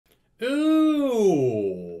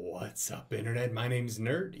Ooh, what's up, Internet? My name's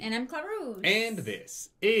Nerdy. And I'm Clarus. And this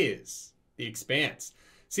is The Expanse,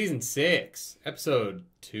 Season 6, Episode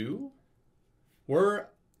 2. We're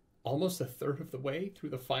almost a third of the way through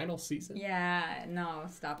the final season. Yeah, no,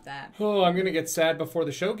 stop that. Oh, I'm going to get sad before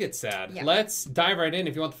the show gets sad. Yep. Let's dive right in.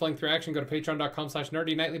 If you want the fling through action, go to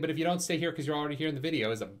patreon.com/nerdynightly. But if you don't, stay here because you're already here and the video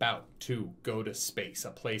is about to go to space, a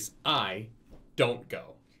place I don't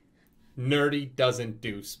go. Nerdy doesn't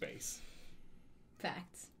do space.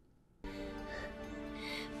 Facts.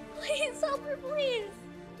 Please help her, please.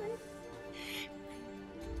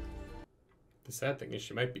 The sad thing is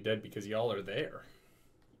she might be dead because y'all are there.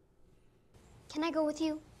 Can I go with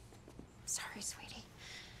you? Sorry, sweetie.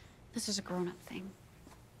 This is a grown-up thing.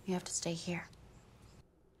 You have to stay here.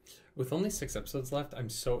 With only 6 episodes left, I'm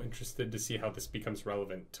so interested to see how this becomes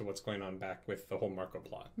relevant to what's going on back with the whole Marco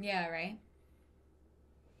plot. Yeah, right?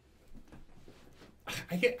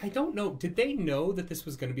 I don't know. Did they know that this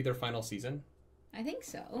was going to be their final season? I think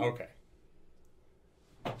so. Okay.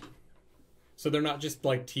 So they're not just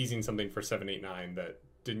like teasing something for 7, 8, 9 that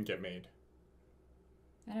didn't get made.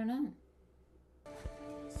 I don't know.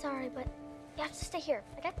 Sorry, but you have to stay here,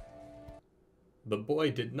 okay? The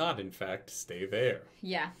boy did not, in fact, stay there.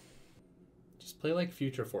 Yeah. Just play like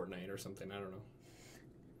Future Fortnite or something. I don't know.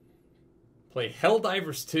 Play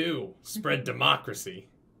Helldivers 2. Spread democracy.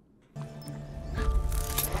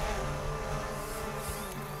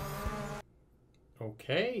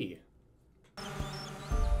 Okay.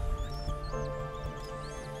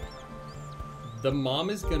 The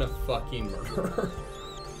mom is gonna fucking murder her.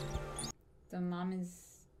 The mom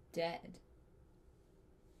is dead.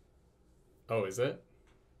 Oh, is it?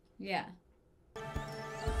 Yeah.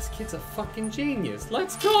 This kid's a fucking genius.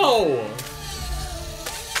 Let's go!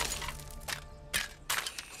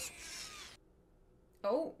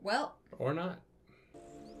 Oh, well. Or not.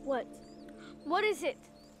 What? What is it?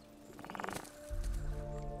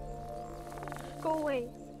 Go away.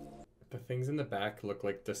 The things in the back look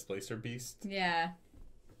like Displacer Beast. Yeah.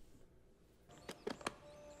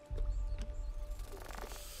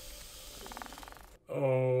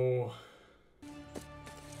 Oh.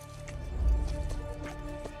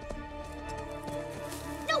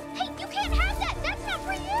 No, hey, you can't have that! That's not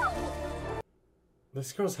for you!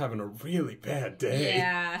 This girl's having a really bad day.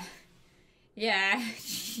 Yeah. Yeah.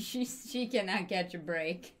 She cannot catch a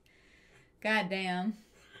break. God damn.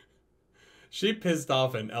 She pissed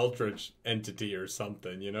off an eldritch entity or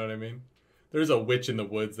something, you know what I mean? There's a witch in the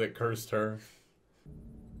woods that cursed her.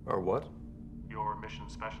 Or what? Your mission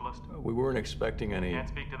specialist? We weren't expecting any... Can't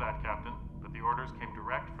speak to that, Captain, but the orders came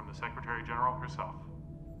direct from the Secretary General herself.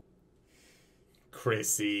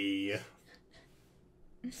 Chrissy.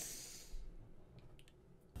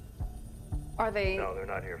 Are they... No, they're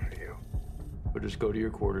not here for you. But just go to your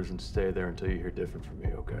quarters and stay there until you hear different from me,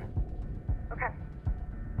 okay? Okay.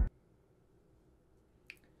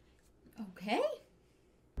 Okay.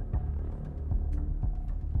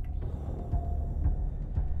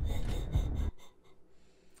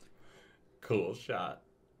 Cool shot.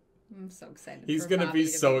 I'm so excited. He's for gonna Bobby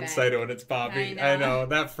be to so back. excited when it's Bobby. I I know. know.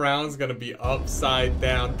 That frown's gonna be upside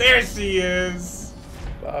down. There she is!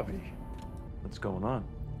 Bobby. What's going on?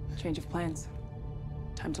 Change of plans.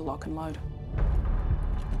 Time to lock and load.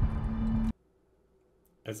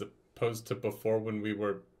 As opposed to before when we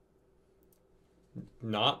were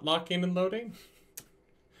not locking and loading?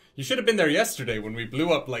 You should have been there yesterday when we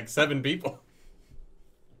blew up like 7 people.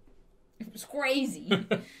 It was crazy.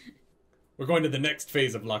 We're going to the next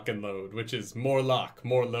phase of lock and load, which is more lock,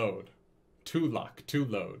 more load. 2 lock, 2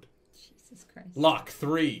 load. Jesus Christ. Lock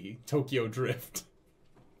 3, Tokyo Drift.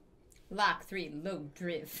 Lock 3, low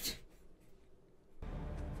drift.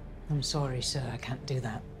 I'm sorry, sir, I can't do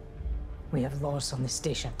that. We have laws on this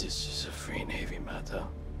station. This is a Free Navy matter,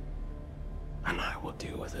 and I will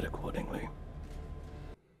deal with it accordingly.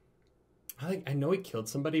 I know he killed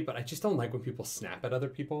somebody, but I just don't like when people snap at other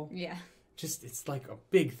people. Yeah. Just, it's like a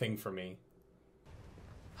big thing for me.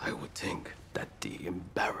 I would think that the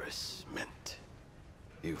embarrassment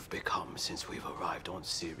you've become since we've arrived on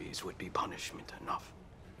Ceres would be punishment enough.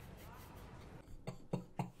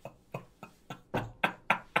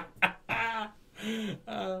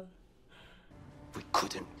 We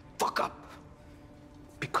couldn't fuck up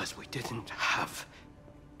because we didn't have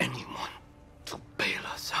anyone to bail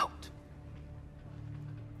us out.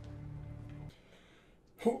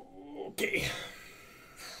 Okay.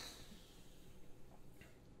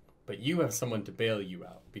 But you have someone to bail you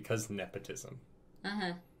out because nepotism.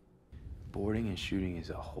 Uh-huh. Boarding and shooting is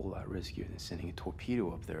a whole lot riskier than sending a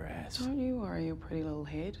torpedo up their ass. Don't you worry your pretty little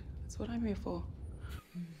head. That's what I'm here for.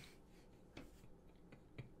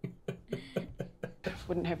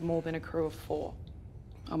 wouldn't have more than a crew of 4.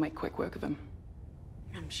 I'll make quick work of him.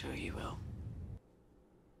 I'm sure you will.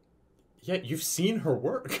 Yeah, you've seen her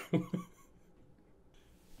work.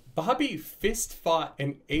 Bobbie fist fought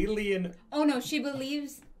an alien. Oh no, she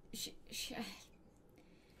believes she's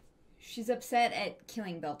upset at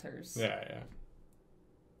killing Belters. Yeah.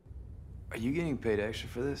 Are you getting paid extra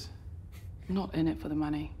for this? I'm not in it for the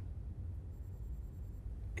money.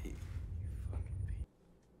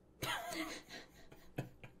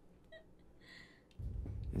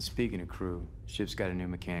 And speaking of crew, ship's got a new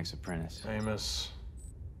mechanic's apprentice. Amos.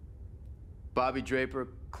 Bobbie Draper,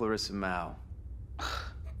 Clarissa Mao.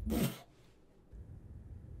 The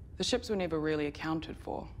ships were never really accounted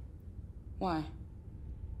for. Why?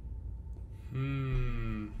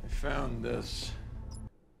 I found this.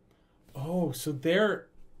 Oh, so they're...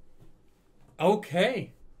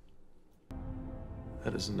 Okay.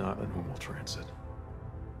 That is not a normal transit.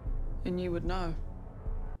 And you would know.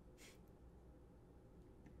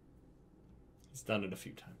 He's done it a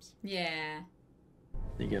few times. Yeah.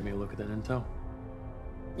 You get me a look at that intel?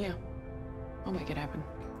 Yeah. I'll make it happen.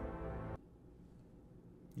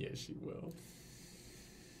 Yeah, she will.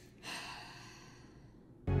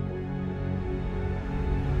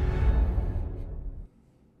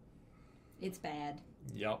 It's bad.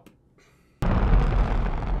 Yup.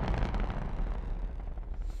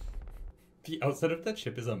 The outside of that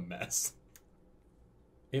ship is a mess.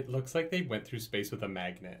 It looks like they went through space with a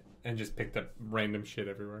magnet and just picked up random shit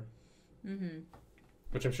everywhere. Mm-hmm.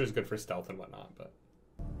 Which I'm sure is good for stealth and whatnot, but...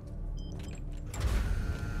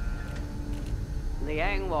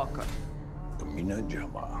 Liang Walker. Mina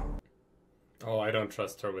Jama. Oh, I don't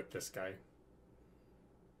trust her with this guy.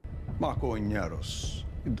 Marco Inaros.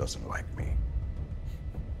 He doesn't like me.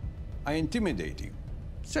 I intimidate him.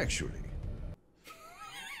 Sexually.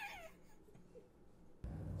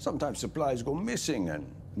 Sometimes supplies go missing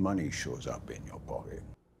and money shows up in your pocket.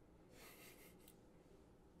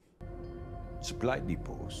 Supply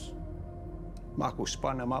depots. Marco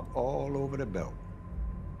spun them up all over the belt.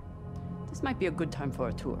 This might be a good time for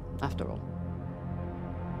a tour, after all.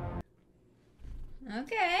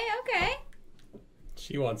 Okay.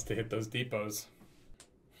 She wants to hit those depots.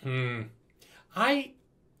 I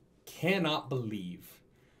cannot believe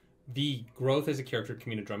the growth as a character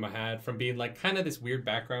Kamina Drama had from being like kind of this weird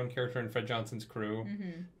background character in Fred Johnson's crew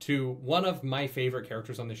to one of my favorite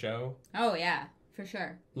characters on the show. Oh, yeah, for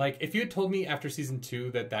sure. Like, if you had told me after season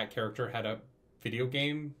 2 that character had a video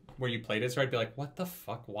game where you played as her, I'd be like, what the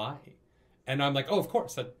fuck, why? And I'm like, oh, of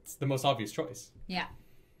course, that's the most obvious choice. Yeah.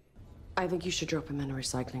 I think you should drop him in a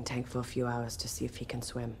recycling tank for a few hours to see if he can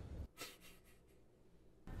swim.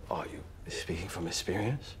 Are you speaking from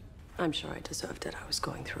experience? I'm sure I deserved it. I was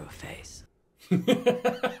going through a phase.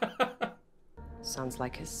 Sounds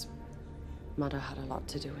like his mother had a lot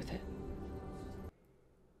to do with it.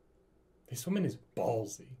 This woman is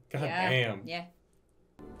ballsy. God yeah. damn. Yeah.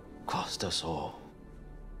 Cost us all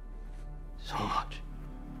so much.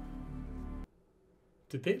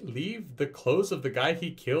 Did they leave the clothes of the guy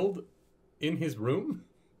he killed in his room?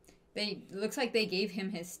 Looks like they gave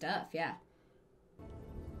him his stuff, yeah.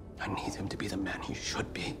 I need him to be the man he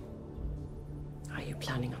should be. Are you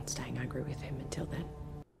planning on staying angry with him until then?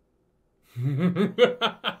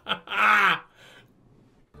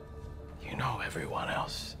 You know everyone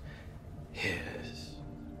else here is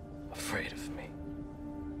afraid of me.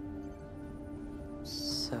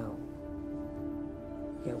 So,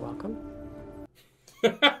 you're welcome.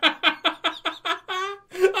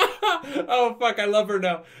 Oh, fuck, I love her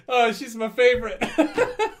now. Oh, she's my favorite.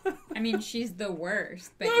 I mean, she's the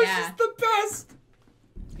worst, but no, yeah. She's the best.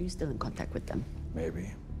 Are you still in contact with them?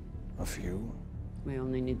 Maybe. A few. We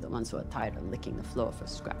only need the ones who are tired of licking the floor for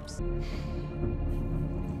scraps.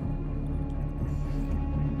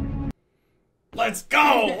 Let's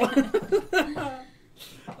go!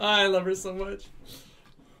 I love her so much.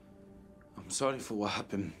 I'm sorry for what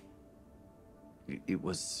happened. It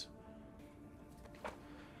was...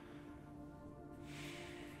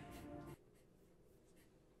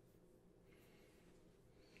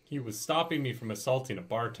 He was stopping me from assaulting a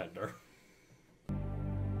bartender.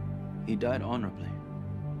 He died honorably.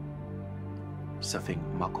 Stuffing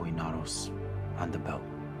Mako Inaros on the belt.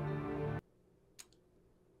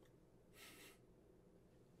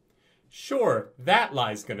 Sure, that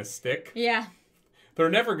lie's gonna stick. Yeah. They're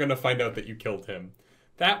never gonna find out that you killed him.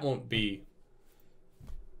 That won't be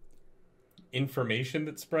information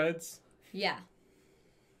that spreads. Yeah.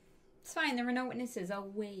 It's fine, there were no witnesses.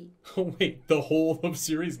 Oh, wait. Oh, wait, the whole of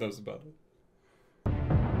series knows about it.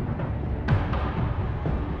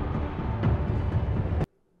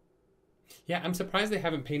 Yeah, I'm surprised they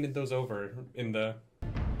haven't painted those over in the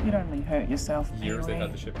You'd only hurt yourself. Years they anyway.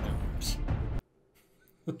 had the ship down.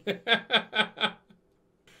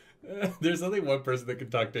 There's only one person that can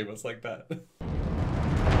talk to us like that.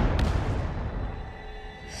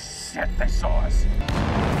 Shit, they saw us.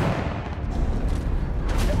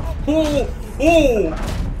 Oh! Oh!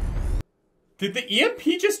 Did the EMP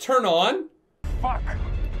just turn on? Fuck.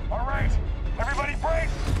 All right, everybody break.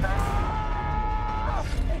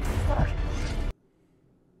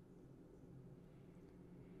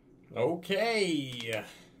 Okay.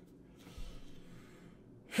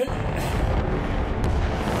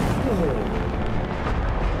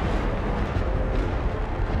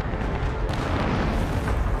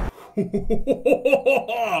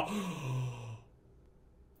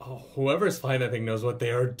 Oh, whoever's flying that thing knows what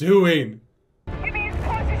they are doing. Get me as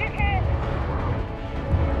close as you can.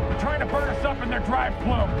 They're trying to burn us up in their drive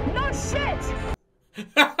plume. No shit.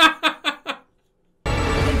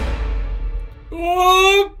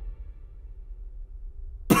 Oh!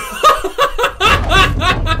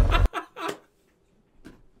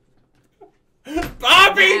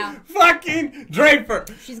 Bobby fucking Draper.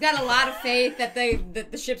 She's got a lot of faith that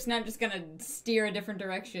the ship's not just gonna steer a different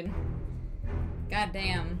direction. God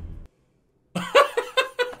damn.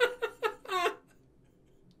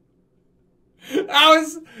 That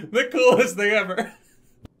was the coolest thing ever.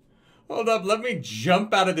 Hold up, let me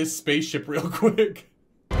jump out of this spaceship real quick.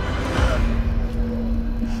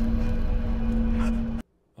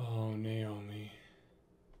 Oh, Naomi.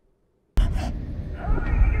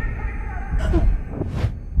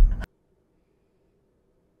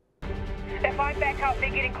 If I back up, they're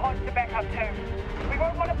getting close to back up too. We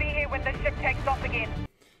won't want to be here when the ship takes off again.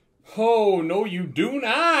 Oh, no, you do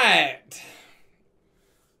not.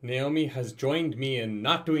 Naomi has joined me in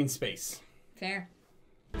not doing space. Fair.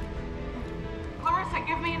 Clarissa,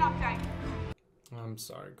 give me an update. I'm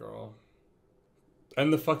sorry, girl.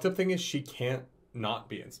 And the fucked up thing is she can't not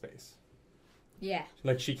be in space. Yeah.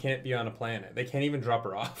 Like, she can't be on a planet. They can't even drop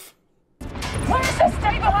her off. Clarissa,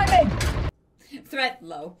 stay behind me! Threat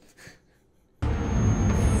low.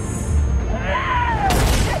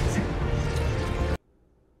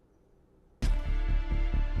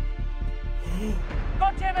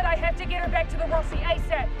 God damn it, I have to get her back to the Rossi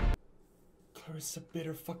ASAP! Clarissa bit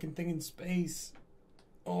her fucking thing in space.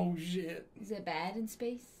 Oh, shit. Is it bad in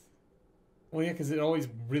space? Well, yeah, because it always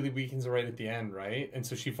really weakens her right at the end, right? And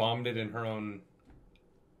so she vomited in her own...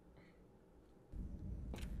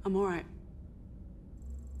 I'm all right.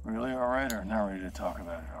 Really all right, or not ready to talk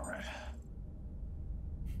about it all right?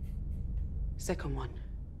 Second one.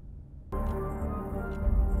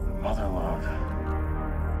 Mother load.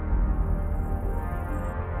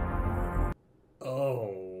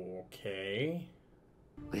 Oh, okay.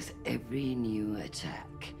 With every new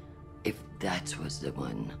attack, if that was the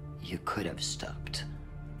one, you could have stopped.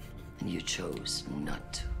 And you chose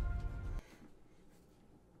not to.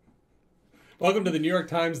 Welcome to the New York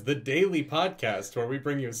Times The Daily Podcast, where we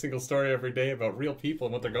bring you a single story every day about real people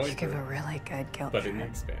and what they're going through. Give a really good guilt But in the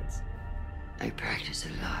Expanse. I practice a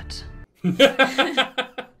lot.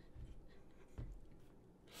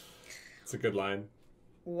 It's a good line.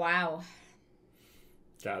 Wow.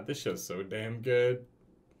 God, this show's so damn good.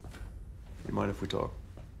 You mind if we talk?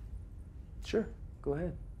 Sure, go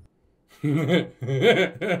ahead.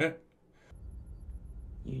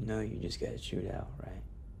 You know you just gotta shoot out, right?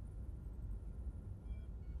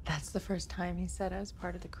 That's the first time he said I was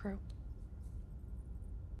part of the crew.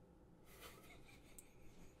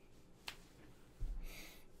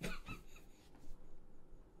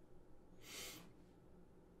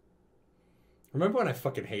 Remember when I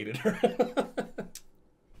fucking hated her?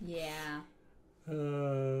 Yeah.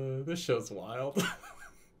 This show's wild.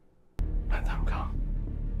 Let them come.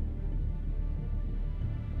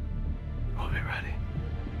 We'll be ready.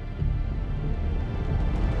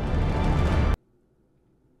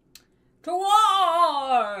 To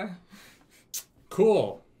war!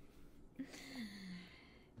 Cool.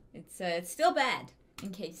 It's still bad,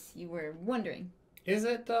 in case you were wondering. Is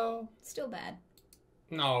it, though? It's still bad.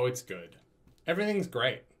 No, it's good. Everything's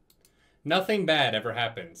great. Nothing bad ever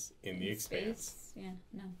happens in the Expanse. Space? Yeah,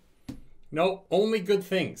 no. Nope, only good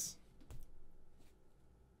things.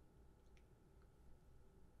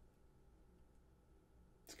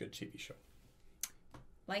 It's a good TV show.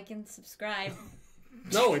 Like and subscribe.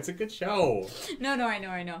 No, it's a good show. No, I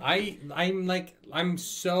know. I'm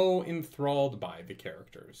so enthralled by the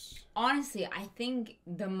characters. Honestly, I think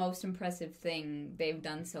the most impressive thing they've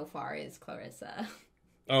done so far is Clarissa.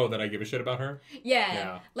 Oh, that I give a shit about her?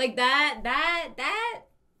 Yeah. Like that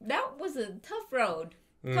was a tough road.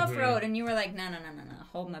 Tough road, and you were like, no,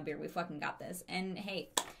 hold my beer, we fucking got this. And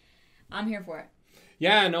hey, I'm here for it.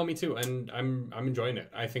 Yeah, no, me too. And I'm enjoying it.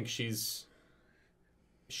 I think she's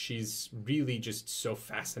really just so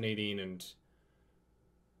fascinating and,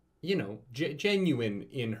 you know, genuine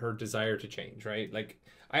in her desire to change, right? Like,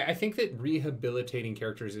 I think that rehabilitating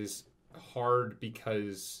characters is hard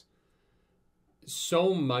because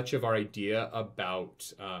so much of our idea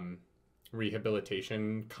about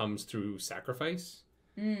rehabilitation comes through sacrifice.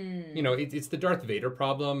 You know, it's the Darth Vader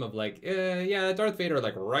problem of like, yeah, Darth Vader,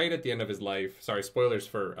 like right at the end of his life, sorry, spoilers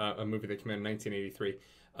for a movie that came out in 1983,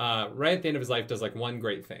 right at the end of his life does like one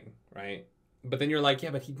great thing, right? But then you're like,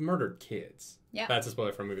 yeah, but he murdered kids. Yeah. That's a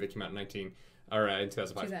spoiler for a movie that came out in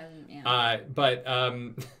 2005. 2000, yeah. But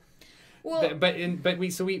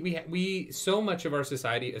we so much of our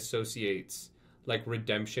society associates like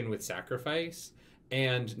redemption with sacrifice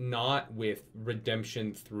and not with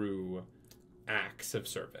redemption through acts of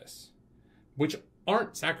service, which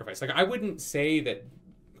aren't sacrifice. Like, I wouldn't say that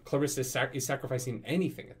Clarissa is sacrificing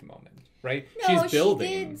anything at the moment, right? No, she's building.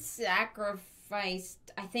 She did sacrifice,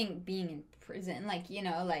 I think, being in prison. Like, you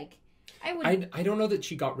know, like, I don't know that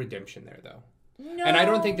she got redemption there, though. No. And I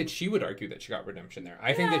don't think that she would argue that she got redemption there.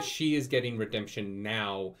 I think that she is getting redemption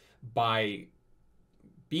now by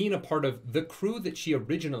being a part of the crew that she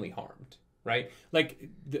originally harmed, right? Like,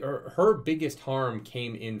 her biggest harm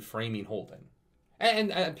came in framing Holden.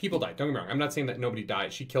 And people died. Don't get me wrong. I'm not saying that nobody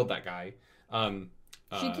died. She killed that guy.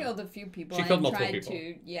 She killed a few people. She killed multiple tried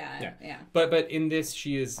people. Yeah. But in this,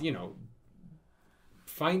 she is, you know,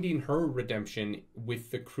 finding her redemption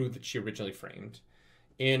with the crew that she originally framed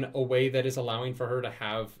in a way that is allowing for her to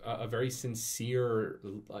have a very sincere,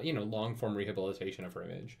 you know, long-form rehabilitation of her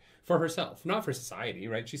image for herself, not for society,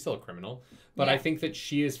 right? She's still a criminal. But I think that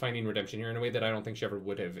she is finding redemption here in a way that I don't think she ever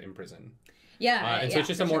would have in prison. Yeah, and so it's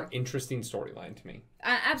just a more interesting storyline to me.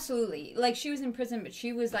 Absolutely. Like, she was in prison, but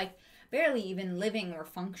she was, like, barely even living or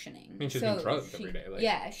functioning. I mean, she's been drugged every day. Like,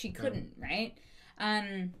 yeah, she couldn't, right?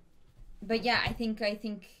 But yeah, I think,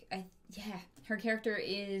 her character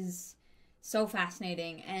is so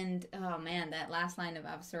fascinating. And, oh man, that last line of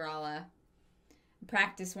Avasarala,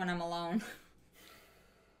 practice when I'm alone.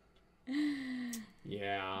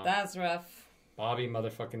 Yeah. That's rough. Bobbie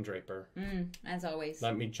motherfucking Draper. As always.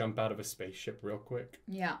 Let me jump out of a spaceship real quick.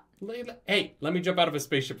 Yeah. Hey, let me jump out of a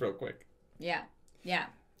spaceship real quick. Yeah.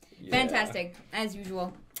 Fantastic, as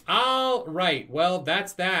usual. All right. Well,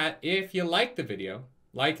 that's that. If you like the video,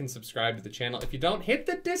 like and subscribe to the channel. If you don't, hit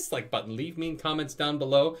the dislike button. Leave mean comments down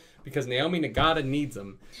below because Naomi Nagata needs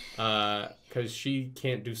them because she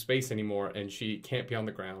can't do space anymore and she can't be on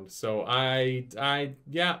the ground. So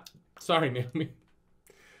yeah. Sorry, Naomi.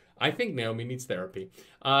 I think Naomi needs therapy.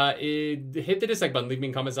 Hit the dislike button. Leave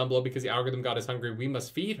me comments down below because the algorithm god is hungry. We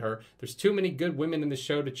must feed her. There's too many good women in the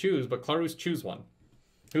show to choose, but Clarus, choose one.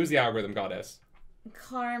 Who's the algorithm goddess?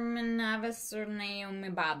 Carmen Navis or Naomi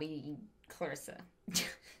Bobbie Clarissa.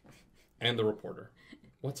 And the reporter.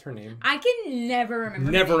 What's her name? I can never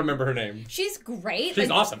remember remember her name. She's great.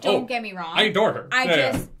 She's awesome. Don't get me wrong. I adore her.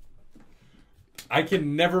 I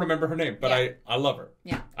can never remember her name, but I love her.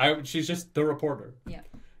 Yeah. She's just the reporter.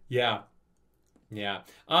 Yeah. If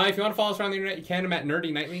you want to follow us around the internet, you can. I'm at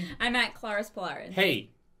nerdynightly. I'm at Claris Polaris. Hey.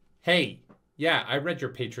 Yeah, I read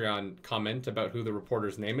your Patreon comment about who the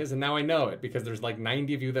reporter's name is, and now I know it because there's like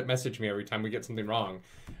 90 of you that message me every time we get something wrong.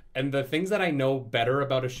 And the things that I know better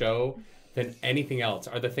about a show than anything else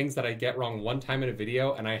are the things that I get wrong one time in a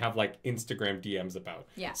video and I have like Instagram DMs about.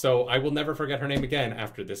 Yeah. So I will never forget her name again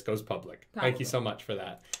after this goes public. Probably. Thank you so much for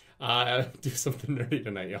that. Do something nerdy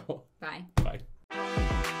tonight, y'all. Bye. Bye.